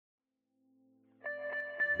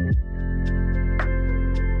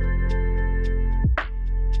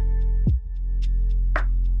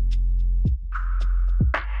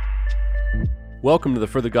Welcome to the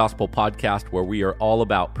For the Gospel podcast, where we are all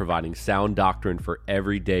about providing sound doctrine for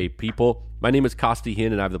everyday people. My name is Costi Hinn,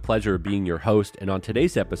 and I have the pleasure of being your host. And on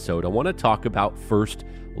today's episode, I want to talk about first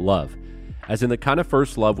love, as in the kind of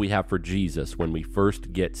first love we have for Jesus when we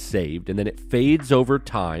first get saved, and then it fades over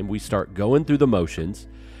time. We start going through the motions,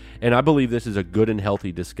 and I believe this is a good and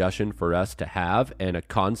healthy discussion for us to have and a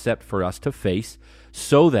concept for us to face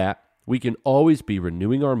so that we can always be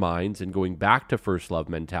renewing our minds and going back to first love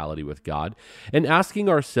mentality with God and asking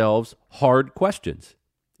ourselves hard questions.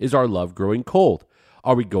 Is our love growing cold?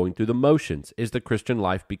 Are we going through the motions? Is the Christian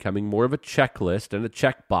life becoming more of a checklist and a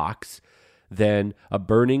checkbox than a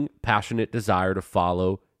burning, passionate desire to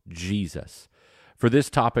follow Jesus? For this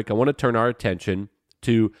topic, I want to turn our attention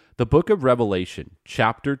to the book of Revelation,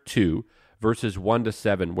 chapter 2, verses 1 to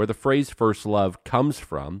 7, where the phrase first love comes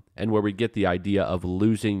from and where we get the idea of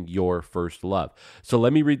losing your first love. So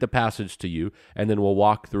let me read the passage to you, and then we'll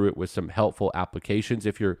walk through it with some helpful applications.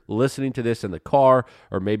 If you're listening to this in the car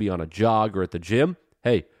or maybe on a jog or at the gym,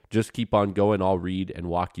 hey, just keep on going. I'll read and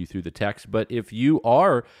walk you through the text. But if you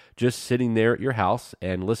are just sitting there at your house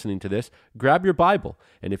and listening to this, grab your Bible,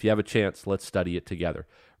 and if you have a chance, let's study it together.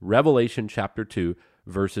 Revelation chapter 2,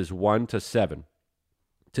 verses 1 to 7.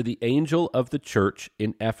 To the angel of the church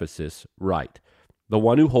in Ephesus write, the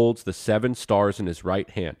one who holds the 7 stars in his right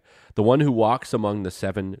hand, the one who walks among the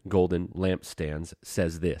 7 golden lampstands,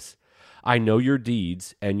 says this: I know your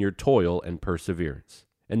deeds and your toil and perseverance,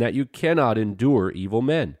 and that you cannot endure evil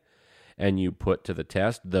men. And you put to the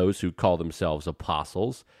test those who call themselves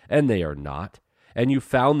apostles, and they are not, and you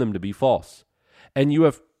found them to be false. And you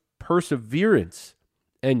have perseverance,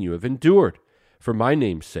 and you have endured, for my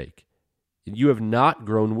name's sake. You have not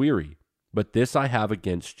grown weary, but this I have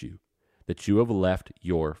against you, that you have left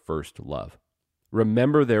your first love.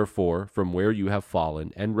 Remember, therefore, from where you have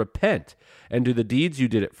fallen, and repent, and do the deeds you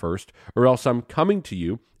did at first, or else I'm coming to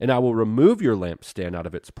you, and I will remove your lampstand out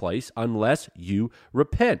of its place, unless you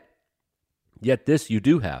repent. Yet this you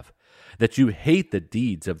do have, that you hate the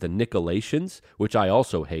deeds of the Nicolaitans, which I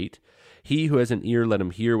also hate. He who has an ear, let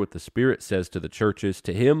him hear what the Spirit says to the churches.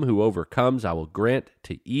 To him who overcomes, I will grant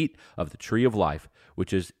to eat of the tree of life,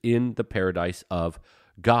 which is in the paradise of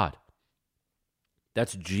God.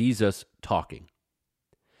 That's Jesus talking.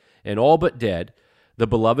 And all but dead, the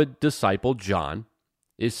beloved disciple John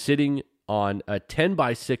is sitting on a 10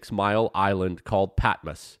 by 6 mile island called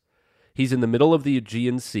Patmos. He's in the middle of the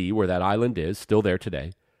Aegean Sea, where that island is, still there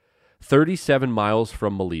today, 37 miles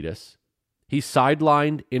from Miletus. He's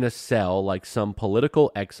sidelined in a cell like some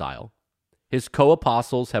political exile. His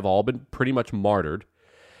co-apostles have all been pretty much martyred.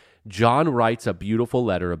 John writes a beautiful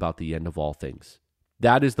letter about the end of all things.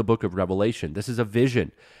 That is the book of Revelation. This is a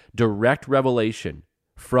vision, direct revelation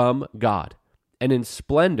from God. And in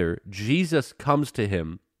splendor, Jesus comes to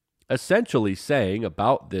him, essentially saying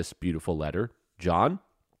about this beautiful letter, John,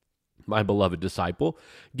 my beloved disciple,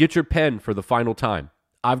 get your pen for the final time.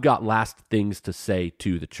 I've got last things to say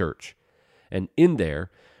to the church. And in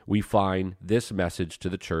there, we find this message to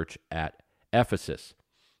the church at Ephesus.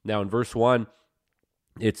 Now, in verse 1,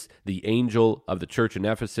 it's the angel of the church in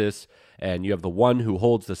Ephesus, and you have the one who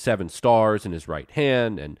holds the 7 stars in his right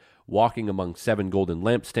hand and walking among 7 golden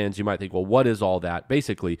lampstands. You might think, well, what is all that?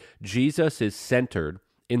 Basically, Jesus is centered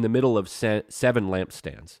in the middle of 7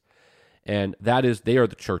 lampstands, and that is, they are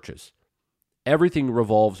the churches. Everything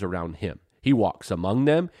revolves around him. He walks among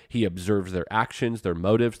them. He observes their actions, their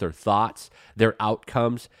motives, their thoughts, their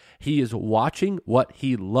outcomes. He is watching what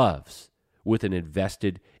he loves with an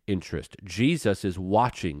invested interest. Jesus is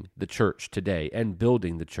watching the church today and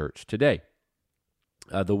building the church today.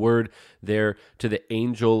 The word there to the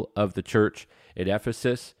angel of the church at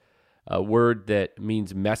Ephesus, a word that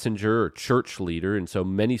means messenger or church leader. And so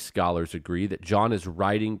many scholars agree that John is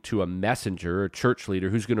writing to a messenger or church leader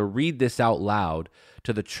who's going to read this out loud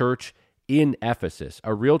to the church in Ephesus,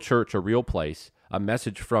 a real church, a real place, a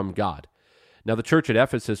message from God. Now, the church at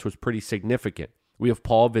Ephesus was pretty significant. We have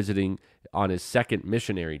Paul visiting on his second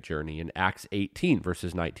missionary journey in Acts 18,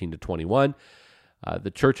 verses 19 to 21.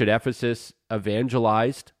 The church at Ephesus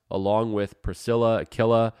evangelized along with Priscilla,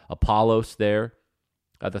 Aquila, Apollos there.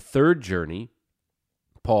 The third journey,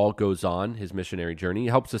 Paul goes on his missionary journey. He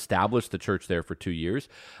helps establish the church there for 2 years.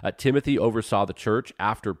 Timothy oversaw the church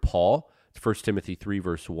after Paul. 1 Timothy 3,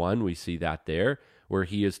 verse 1, we see that there, where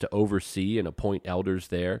he is to oversee and appoint elders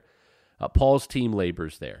there. Paul's team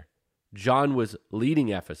labors there. John was leading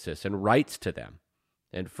Ephesus and writes to them.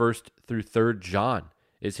 And 1st through 3rd John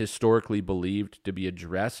is historically believed to be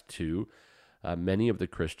addressed to many of the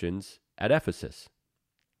Christians at Ephesus.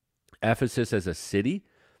 Ephesus as a city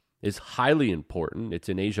is highly important. It's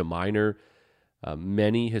in Asia Minor.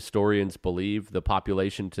 Many historians believe the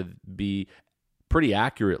population to be pretty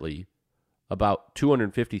accurately about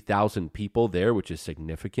 250,000 people there, which is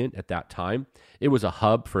significant at that time. It was a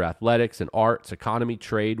hub for athletics and arts, economy,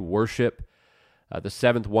 trade, worship. The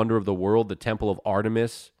seventh wonder of the world, the Temple of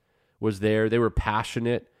Artemis, was there. They were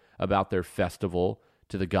passionate about their festival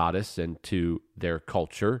to the goddess and to their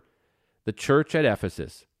culture. The church at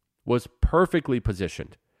Ephesus was perfectly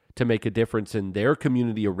positioned to make a difference in their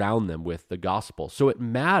community around them with the gospel. So it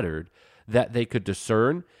mattered that they could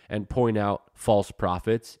discern and point out false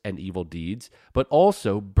prophets and evil deeds, but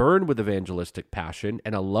also burn with evangelistic passion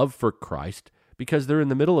and a love for Christ because they're in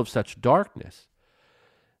the middle of such darkness.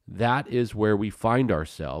 That is where we find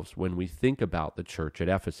ourselves when we think about the church at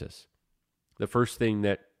Ephesus. The first thing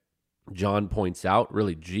that John points out,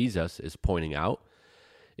 really Jesus is pointing out,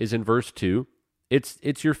 is in verse 2,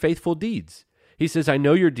 it's your faithful deeds. He says, I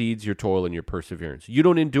know your deeds, your toil, and your perseverance. You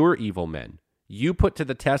don't endure evil men. You put to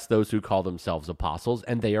the test those who call themselves apostles,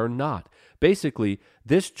 and they are not. Basically,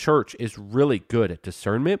 this church is really good at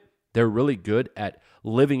discernment. They're really good at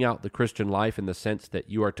living out the Christian life in the sense that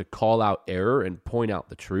you are to call out error and point out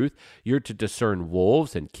the truth. You're to discern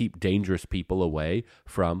wolves and keep dangerous people away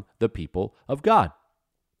from the people of God.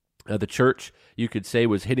 The church, you could say,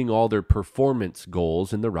 was hitting all their performance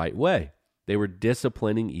goals in the right way. They were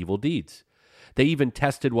disciplining evil deeds. They even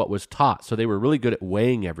tested what was taught, so they were really good at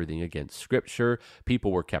weighing everything against Scripture.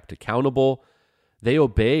 People were kept accountable. They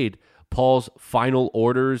obeyed Paul's final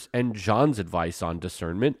orders and John's advice on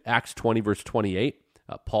discernment. Acts 20, verse 28,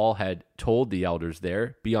 Paul had told the elders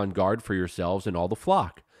there, be on guard for yourselves and all the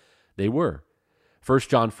flock. They were. 1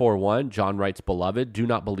 John 4:1, John writes, Beloved, do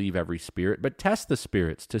not believe every spirit, but test the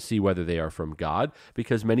spirits to see whether they are from God,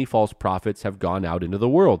 because many false prophets have gone out into the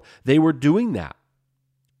world. They were doing that.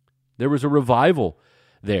 There was a revival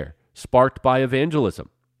there, sparked by evangelism.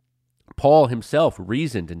 Paul himself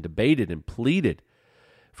reasoned and debated and pleaded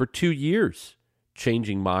for 2 years,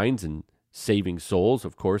 changing minds and saving souls,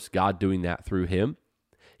 of course, God doing that through him.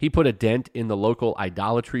 He put a dent in the local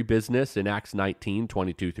idolatry business in Acts 19,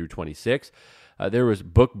 22 through 26. There was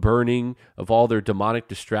book burning of all their demonic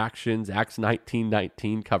distractions. Acts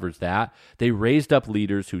 19:19 covers that. They raised up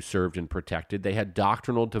leaders who served and protected. They had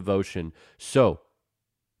doctrinal devotion. So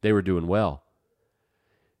they were doing well.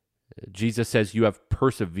 Jesus says, you have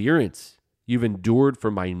perseverance. You've endured for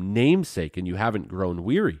my name's sake, and you haven't grown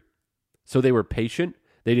weary. So they were patient.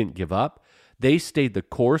 They didn't give up. They stayed the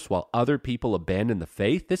course while other people abandoned the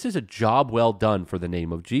faith. This is a job well done for the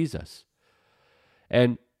name of Jesus.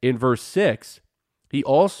 And in verse 6, he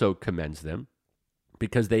also commends them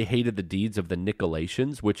because they hated the deeds of the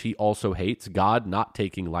Nicolaitans, which he also hates, God not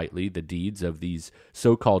taking lightly the deeds of these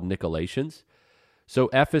so-called Nicolaitans. So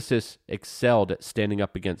Ephesus excelled at standing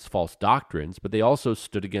up against false doctrines, but they also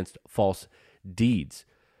stood against false deeds.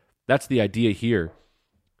 That's the idea here.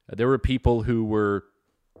 There were people who were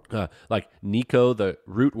like Nico, the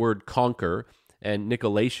root word conquer, and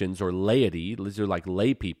Nicolaitans or laity. These are like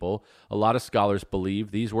lay people. A lot of scholars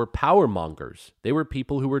believe these were power mongers. They were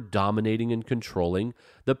people who were dominating and controlling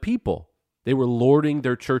the people. They were lording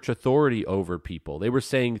their church authority over people. They were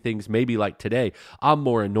saying things maybe like today, I'm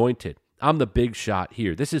more anointed. I'm the big shot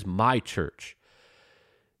here. This is my church.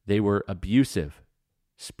 They were abusive,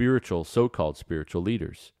 so-called spiritual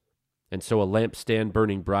leaders. And so a lampstand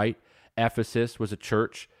burning bright, Ephesus was a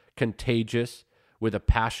church contagious with a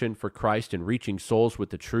passion for Christ and reaching souls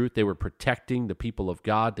with the truth. They were protecting the people of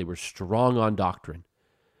God. They were strong on doctrine.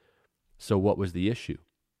 So what was the issue?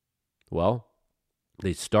 Well,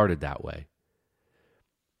 they started that way.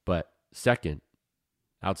 But second,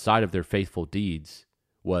 outside of their faithful deeds,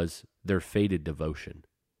 was their faded devotion.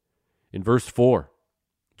 In verse 4,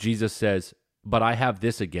 Jesus says, But I have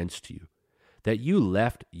this against you, that you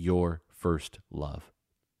left your first love.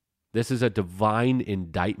 This is a divine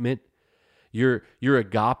indictment. Your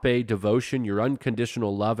agape devotion, your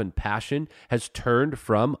unconditional love and passion has turned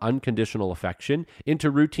from unconditional affection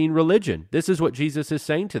into routine religion. This is what Jesus is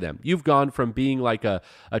saying to them. You've gone from being like a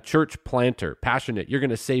church planter, passionate, you're going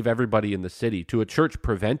to save everybody in the city, to a church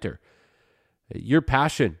preventer. Your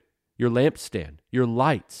passion, your lampstand, your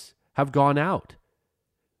lights have gone out.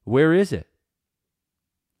 Where is it?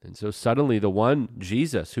 And so suddenly the one,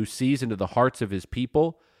 Jesus, who sees into the hearts of his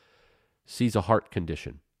people, sees a heart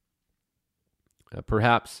condition.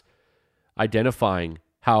 Perhaps identifying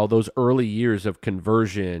how those early years of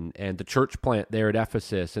conversion and the church plant there at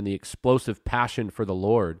Ephesus and the explosive passion for the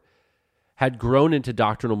Lord had grown into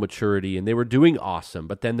doctrinal maturity and they were doing awesome,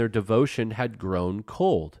 but then their devotion had grown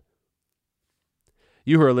cold.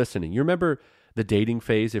 You who are listening, you remember the dating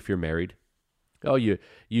phase if you're married? Oh,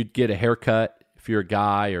 you'd get a haircut. If you're a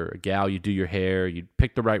guy or a gal, you do your hair. You'd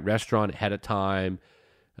pick the right restaurant ahead of time.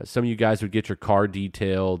 Some of you guys would get your car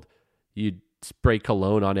detailed. You'd spray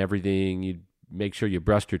cologne on everything. You'd make sure you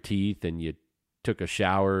brushed your teeth and you took a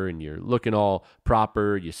shower and you're looking all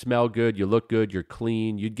proper. You smell good. You look good. You're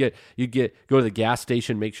clean. You'd go to the gas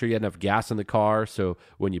station, make sure you had enough gas in the car. So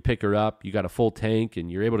when you pick her up, you got a full tank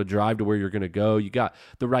and you're able to drive to where you're going to go. You got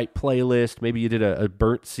the right playlist. Maybe you did a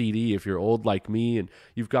burnt CD if you're old like me, and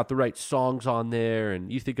you've got the right songs on there.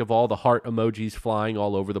 And you think of all the heart emojis flying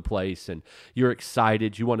all over the place, and you're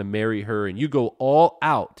excited. You want to marry her, and you go all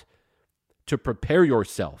out to prepare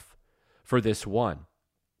yourself for this one.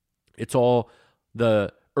 It's all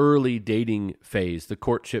the early dating phase, the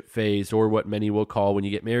courtship phase, or what many will call when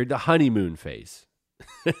you get married, the honeymoon phase.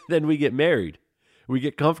 Then we get married. We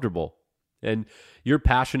get comfortable. And your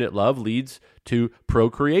passionate love leads to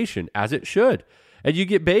procreation, as it should. And you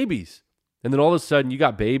get babies. And then all of a sudden you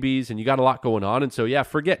got babies and you got a lot going on. And so,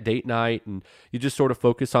 forget date night. And you just sort of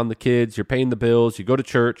focus on the kids. You're paying the bills. You go to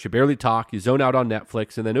church. You barely talk. You zone out on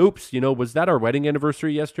Netflix. And then, oops, was that our wedding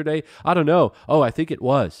anniversary yesterday? I don't know. Oh, I think it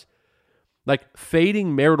was. Like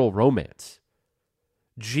fading marital romance.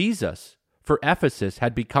 Jesus, for Ephesus,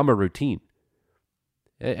 had become a routine.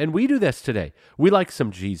 And we do this today. We like some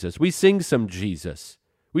Jesus. We sing some Jesus.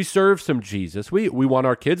 We serve some Jesus. We want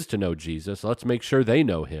our kids to know Jesus. Let's make sure they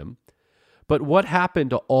know him. But what happened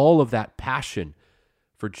to all of that passion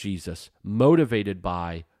for Jesus, motivated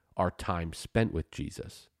by our time spent with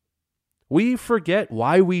Jesus? We forget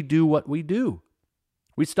why we do what we do.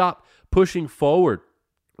 We stop pushing forward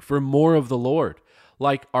for more of the Lord,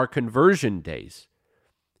 like our conversion days.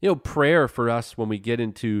 Prayer for us when we get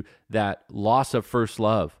into that loss of first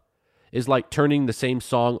love is like turning the same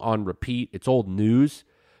song on repeat. It's old news.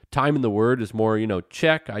 Time in the Word is more,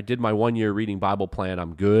 check, I did my 1-year reading Bible plan,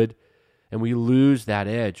 I'm good. And we lose that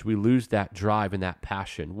edge. We lose that drive and that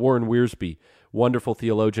passion. Warren Wiersbe, wonderful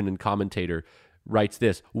theologian and commentator, writes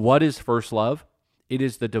this: what is first love? It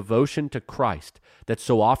is the devotion to Christ that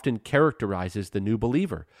so often characterizes the new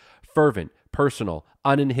believer. Fervent, personal,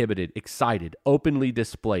 uninhibited, excited, openly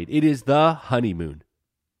displayed. It is the honeymoon.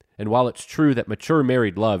 And while it's true that mature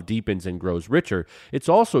married love deepens and grows richer, it's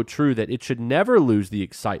also true that it should never lose the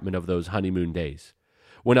excitement of those honeymoon days.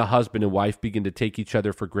 When a husband and wife begin to take each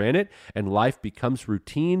other for granted and life becomes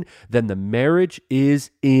routine, then the marriage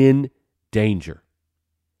is in danger.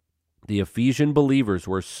 The Ephesian believers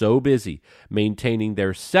were so busy maintaining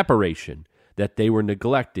their separation that they were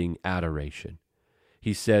neglecting adoration.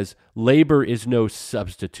 He says, labor is no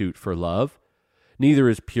substitute for love. Neither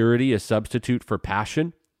is purity a substitute for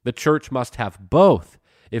passion. The church must have both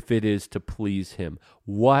if it is to please him.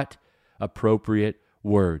 What appropriate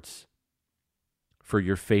words for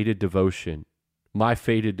your faded devotion, my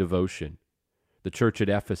faded devotion. The church at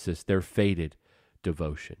Ephesus, their faded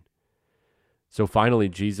devotion. So finally,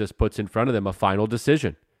 Jesus puts in front of them a final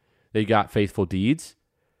decision. They got faithful deeds,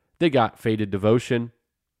 they got faded devotion,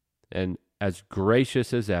 and as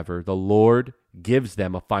gracious as ever, the Lord gives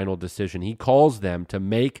them a final decision. He calls them to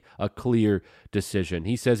make a clear decision.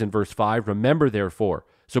 He says in verse 5, remember therefore.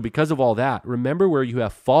 So because of all that, remember where you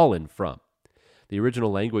have fallen from. The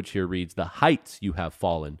original language here reads, the heights you have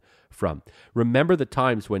fallen from. Remember the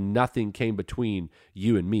times when nothing came between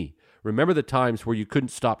you and me. Remember the times where you couldn't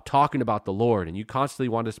stop talking about the Lord and you constantly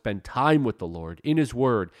wanted to spend time with the Lord in his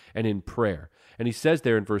word and in prayer. And he says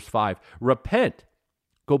there in verse 5, repent.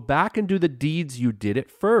 Go back and do the deeds you did at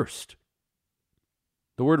first.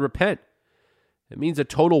 The word repent, it means a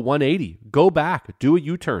total 180. Go back, do a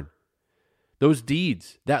U-turn. Those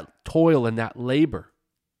deeds, that toil and that labor,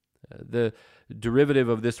 the derivative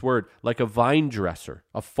of this word, like a vine dresser,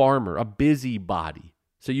 a farmer, a busybody.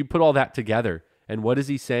 So you put all that together, and what is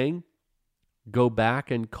he saying? Go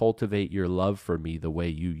back and cultivate your love for me the way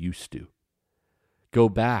you used to. Go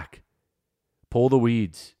back, pull the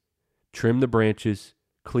weeds, trim the branches,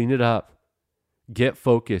 clean it up, get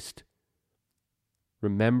focused.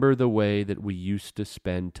 Remember the way that we used to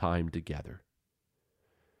spend time together.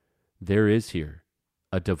 There is here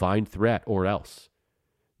a divine threat, or else.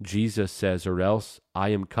 Jesus says, or else I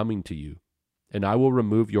am coming to you, and I will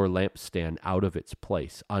remove your lampstand out of its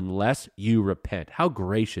place, unless you repent. How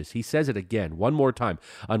gracious. He says it again, one more time,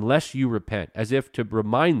 unless you repent, as if to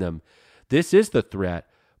remind them, this is the threat,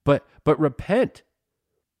 but repent.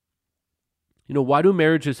 Why do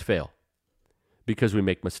marriages fail? Because we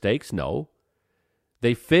make mistakes? No.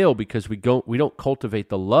 They fail because we don't cultivate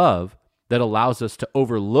the love that allows us to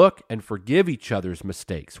overlook and forgive each other's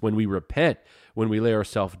mistakes when we repent, when we lay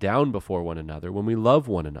ourselves down before one another, when we love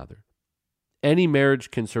one another. Any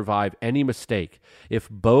marriage can survive any mistake if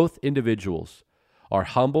both individuals are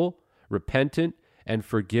humble, repentant, and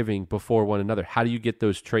forgiving before one another. How do you get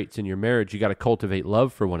those traits in your marriage? You got to cultivate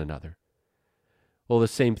love for one another. Well, the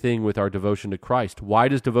same thing with our devotion to Christ. Why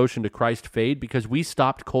does devotion to Christ fade? Because we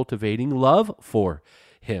stopped cultivating love for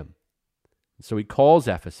him. So he calls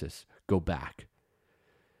Ephesus, go back.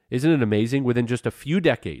 Isn't it amazing? Within just a few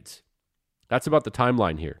decades, that's about the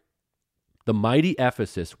timeline here, the mighty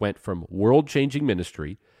Ephesus went from world-changing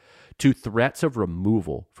ministry to threats of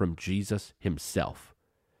removal from Jesus himself.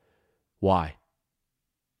 Why?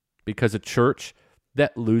 Because a church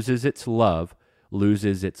that loses its love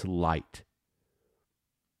loses its light.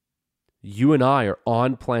 You and I are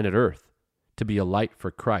on planet Earth to be a light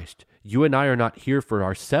for Christ. You and I are not here for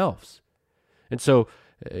ourselves. And so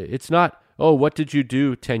it's not, oh, what did you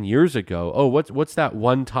do 10 years ago? Oh, what's that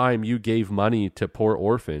one time you gave money to poor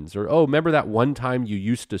orphans? Or, oh, remember that one time you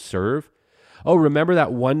used to serve? Oh, remember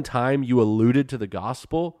that one time you alluded to the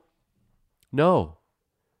gospel? No.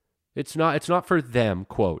 It's not for them,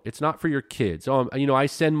 quote. It's not for your kids. Oh, I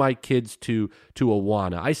send my kids to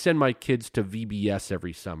Awana. I send my kids to VBS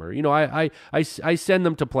every summer. I send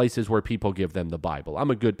them to places where people give them the Bible. I'm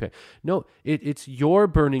a good parent. No, it's your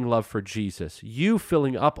burning love for Jesus, you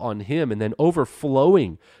filling up on him and then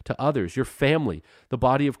overflowing to others, your family, the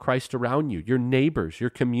body of Christ around you, your neighbors, your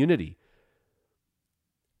community.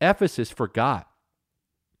 Ephesus forgot.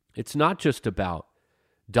 It's not just about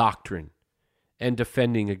doctrine and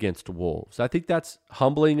defending against wolves. I think that's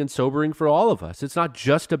humbling and sobering for all of us. It's not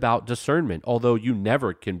just about discernment, although you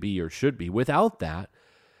never can be or should be without that.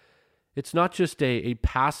 It's not just a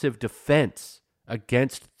passive defense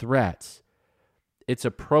against threats. It's a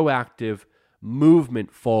proactive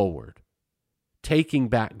movement forward, taking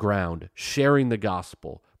back ground, sharing the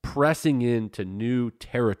gospel, pressing into new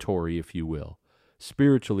territory, if you will,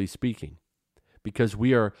 spiritually speaking, because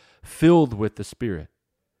we are filled with the Spirit.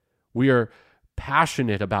 We are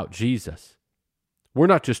passionate about Jesus. We're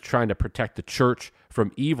not just trying to protect the church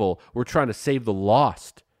from evil. We're trying to save the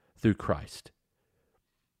lost through Christ.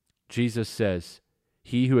 Jesus says,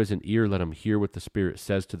 he who has an ear, let him hear what the Spirit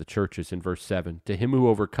says to the churches in verse 7. To him who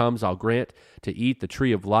overcomes, I'll grant to eat the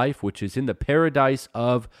tree of life, which is in the paradise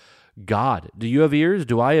of God. Do you have ears?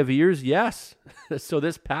 Do I have ears? Yes. So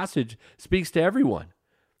this passage speaks to everyone.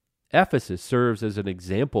 Ephesus serves as an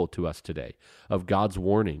example to us today of God's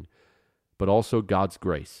warning, but also God's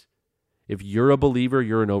grace. If you're a believer,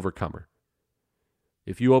 you're an overcomer.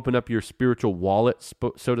 If you open up your spiritual wallet,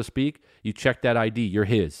 so to speak, you check that ID, you're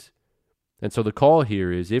his. And so the call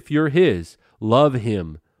here is, if you're his, love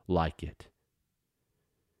him like it.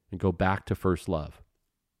 And go back to first love.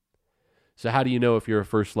 So how do you know if you're a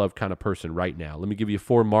first love kind of person right now? Let me give you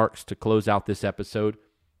 4 marks to close out this episode.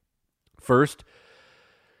 First,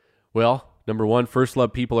 number 1, first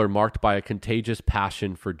love people are marked by a contagious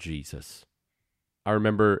passion for Jesus. I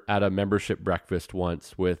remember at a membership breakfast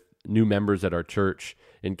once with new members at our church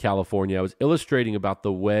in California, I was illustrating about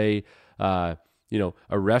the way, a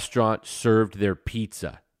restaurant served their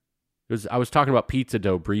pizza. I was talking about pizza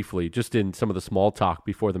dough briefly, just in some of the small talk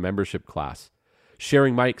before the membership class,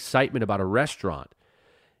 sharing my excitement about a restaurant.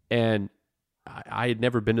 And I had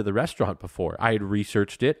never been to the restaurant before. I had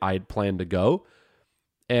researched it. I had planned to go.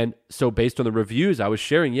 And so based on the reviews, I was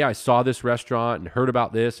sharing, I saw this restaurant and heard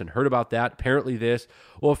about this and heard about that, apparently this.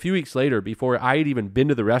 Well, a few weeks later, before I had even been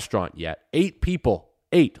to the restaurant yet, 8 people,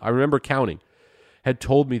 I remember counting, had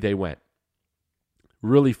told me they went.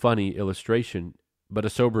 Really funny illustration, but a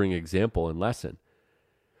sobering example and lesson.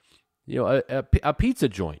 A pizza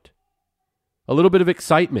joint, a little bit of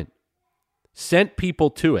excitement, sent people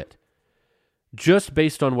to it just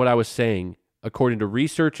based on what I was saying, according to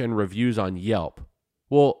research and reviews on Yelp.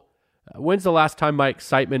 Well, when's the last time my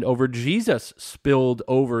excitement over Jesus spilled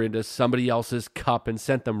over into somebody else's cup and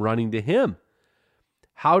sent them running to him?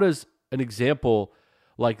 How does an example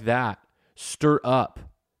like that stir up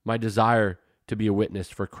my desire to be a witness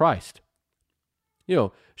for Christ?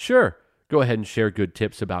 Sure, go ahead and share good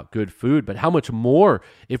tips about good food, but how much more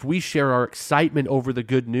if we share our excitement over the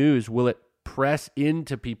good news will it press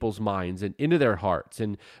into people's minds and into their hearts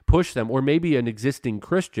and push them, or maybe an existing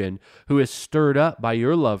Christian who is stirred up by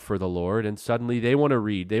your love for the Lord, and suddenly they want to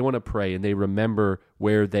read, they want to pray, and they remember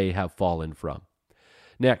where they have fallen from.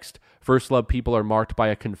 Next, first love people are marked by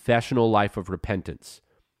a confessional life of repentance.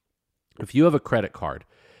 If you have a credit card,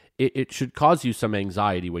 it should cause you some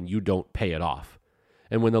anxiety when you don't pay it off.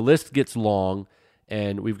 And when the list gets long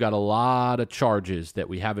and we've got a lot of charges that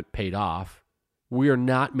we haven't paid off, we are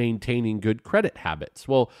not maintaining good credit habits.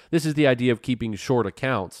 Well, this is the idea of keeping short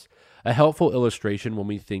accounts. A helpful illustration when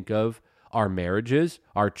we think of our marriages,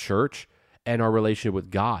 our church, and our relationship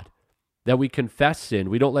with God. That we confess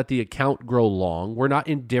sin. We don't let the account grow long. We're not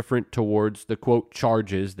indifferent towards the, quote,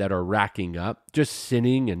 charges that are racking up, just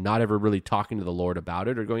sinning and not ever really talking to the Lord about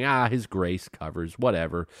it or going, his grace covers,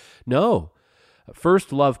 whatever. No.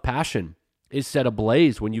 First love passion is set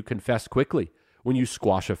ablaze when you confess quickly, when you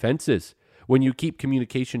squash offenses, when you keep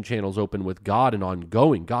communication channels open with God and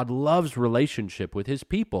ongoing. God loves relationship with his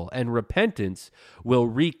people, and repentance will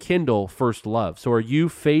rekindle first love. So are you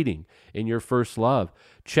fading in your first love?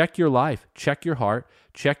 Check your life, check your heart,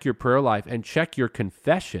 check your prayer life, and check your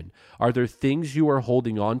confession. Are there things you are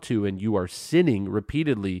holding on to and you are sinning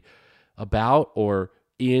repeatedly about or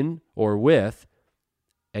in or with,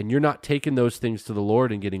 and you're not taking those things to the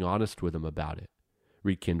Lord and getting honest with him about it?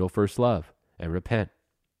 Rekindle first love and repent.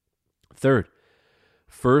 Third,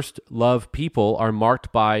 first love people are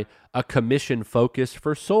marked by a commission focus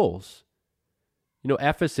for souls.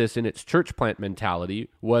 Ephesus in its church plant mentality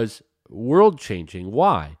was world-changing.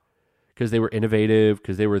 Why? Because they were innovative,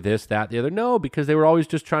 because they were this, that, the other? No, because they were always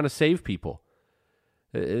just trying to save people.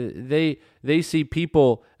 They see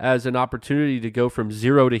people as an opportunity to go from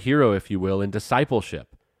zero to hero, if you will, in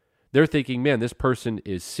discipleship. They're thinking, man, this person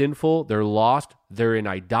is sinful, they're lost, they're in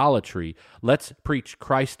idolatry. Let's preach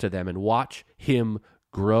Christ to them and watch him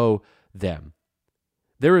grow them.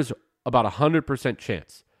 There is about 100%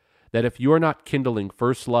 chance that if you're not kindling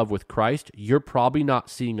first love with Christ, you're probably not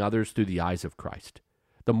seeing others through the eyes of Christ.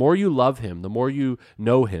 The more you love him, the more you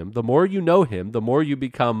know him, the more you know him, the more you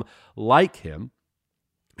become like him,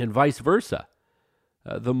 and vice versa.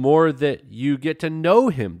 The more that you get to know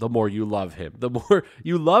him, the more you love him. The more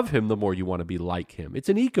you love him, the more you want to be like him. It's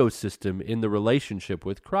an ecosystem in the relationship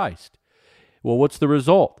with Christ. Well, what's the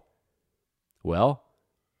result? Well,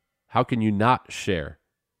 how can you not share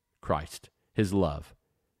Christ, his love,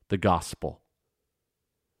 the gospel?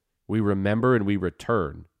 We remember and we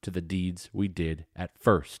return to the deeds we did at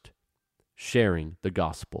first, sharing the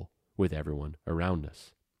gospel with everyone around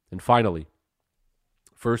us. And finally,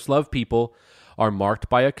 first love people are marked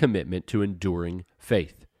by a commitment to enduring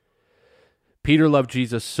faith. Peter loved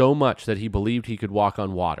Jesus so much that he believed he could walk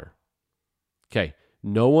on water. Okay,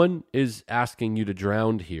 no one is asking you to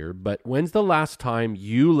drown here, but when's the last time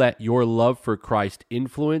you let your love for Christ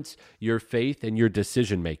influence your faith and your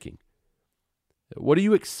decision-making? What are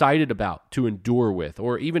you excited about to endure with,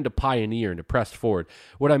 or even to pioneer and to press forward?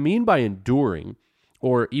 What I mean by enduring,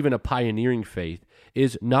 or even a pioneering faith,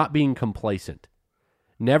 is not being complacent.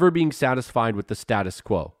 Never being satisfied with the status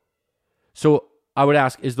quo. So I would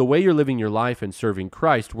ask, is the way you're living your life and serving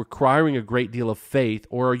Christ requiring a great deal of faith,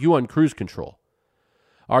 or are you on cruise control?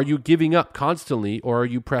 Are you giving up constantly, or are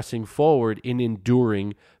you pressing forward in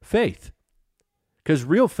enduring faith? Because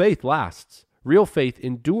real faith lasts. Real faith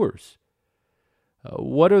endures.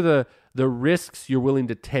 What are the risks you're willing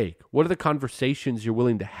to take? What are the conversations you're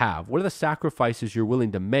willing to have? What are the sacrifices you're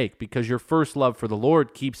willing to make? Because your first love for the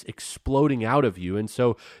Lord keeps exploding out of you. And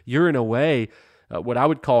so you're in a way, what I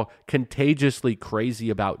would call contagiously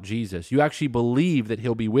crazy about Jesus. You actually believe that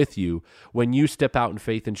he'll be with you when you step out in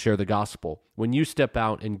faith and share the gospel, when you step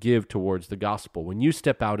out and give towards the gospel, when you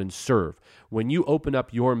step out and serve, when you open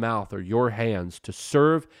up your mouth or your hands to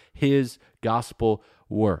serve his gospel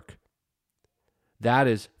work. That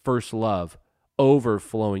is first love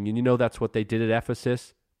overflowing. And that's what they did at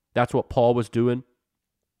Ephesus. That's what Paul was doing.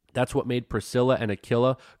 That's what made Priscilla and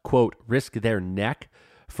Aquila, quote, risk their neck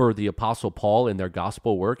for the Apostle Paul in their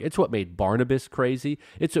gospel work. It's what made Barnabas crazy.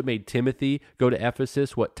 It's what made Timothy go to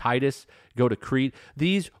Ephesus, what Titus go to Crete.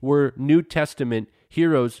 These were New Testament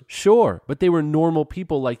heroes, sure, but they were normal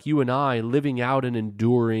people like you and I living out an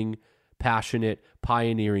enduring, passionate,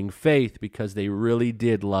 pioneering faith because they really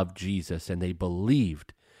did love Jesus and they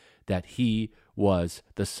believed that he was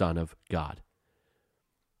the Son of God.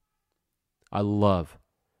 I love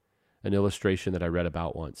an illustration that I read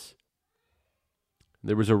about once.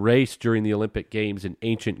 There was a race during the Olympic Games in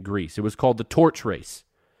ancient Greece. It was called the torch race.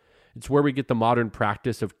 It's where we get the modern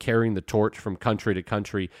practice of carrying the torch from country to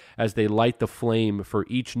country as they light the flame for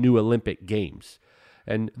each new Olympic Games.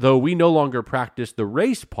 And though we no longer practice the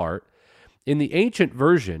race part, in the ancient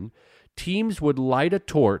version, teams would light a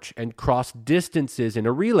torch and cross distances in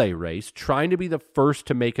a relay race, trying to be the first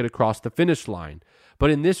to make it across the finish line. But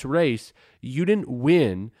in this race, you didn't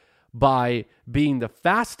win by being the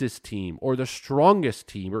fastest team or the strongest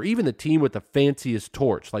team or even the team with the fanciest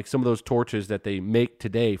torch, like some of those torches that they make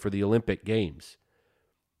today for the Olympic Games.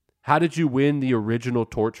 How did you win the original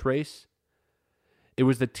torch race? It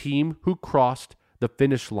was the team who crossed the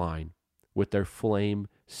finish line with their flame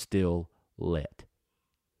still lit.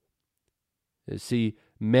 See,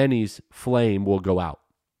 many's flame will go out.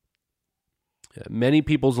 Many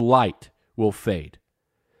people's light will fade.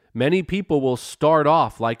 Many people will start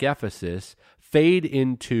off like Ephesus, fade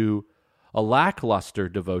into a lackluster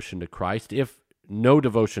devotion to Christ, if no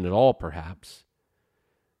devotion at all, perhaps.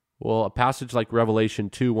 Well, a passage like Revelation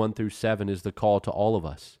 2, 1 through 7 is the call to all of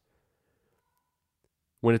us.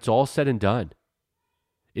 When it's all said and done,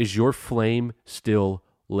 is your flame still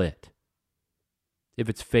lit? If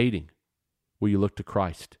it's fading, will you look to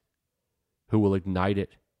Christ, who will ignite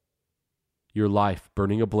it, your life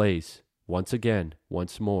burning ablaze once again,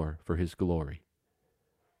 once more, for his glory?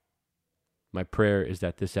 My prayer is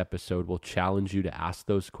that this episode will challenge you to ask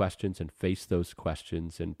those questions and face those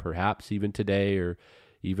questions, and perhaps even today or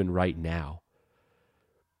even right now,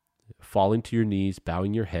 falling to your knees,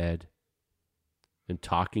 bowing your head, and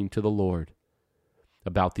talking to the Lord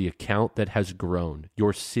about the account that has grown,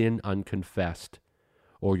 your sin unconfessed,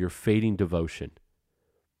 or your fading devotion.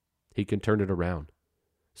 He can turn it around.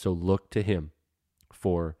 So look to him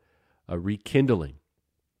for a rekindling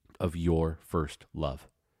of your first love.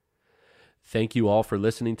 Thank you all for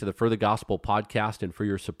listening to the For the Gospel podcast and for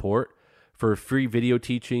your support. For free video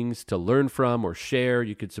teachings to learn from or share,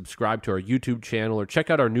 you could subscribe to our YouTube channel or check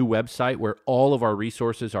out our new website where all of our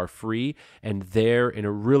resources are free and there in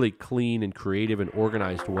a really clean and creative and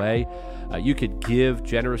organized way. You could give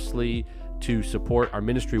generously to support our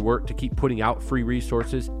ministry work to keep putting out free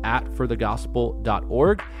resources at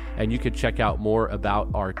forthegospel.org. And you can check out more about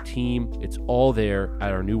our team. It's all there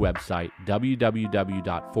at our new website,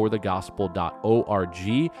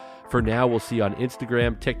 www.forthegospel.org. For now, we'll see you on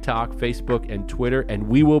Instagram, TikTok, Facebook, and Twitter. And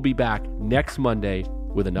we will be back next Monday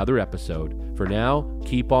with another episode. For now,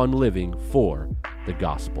 keep on living for the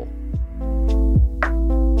gospel.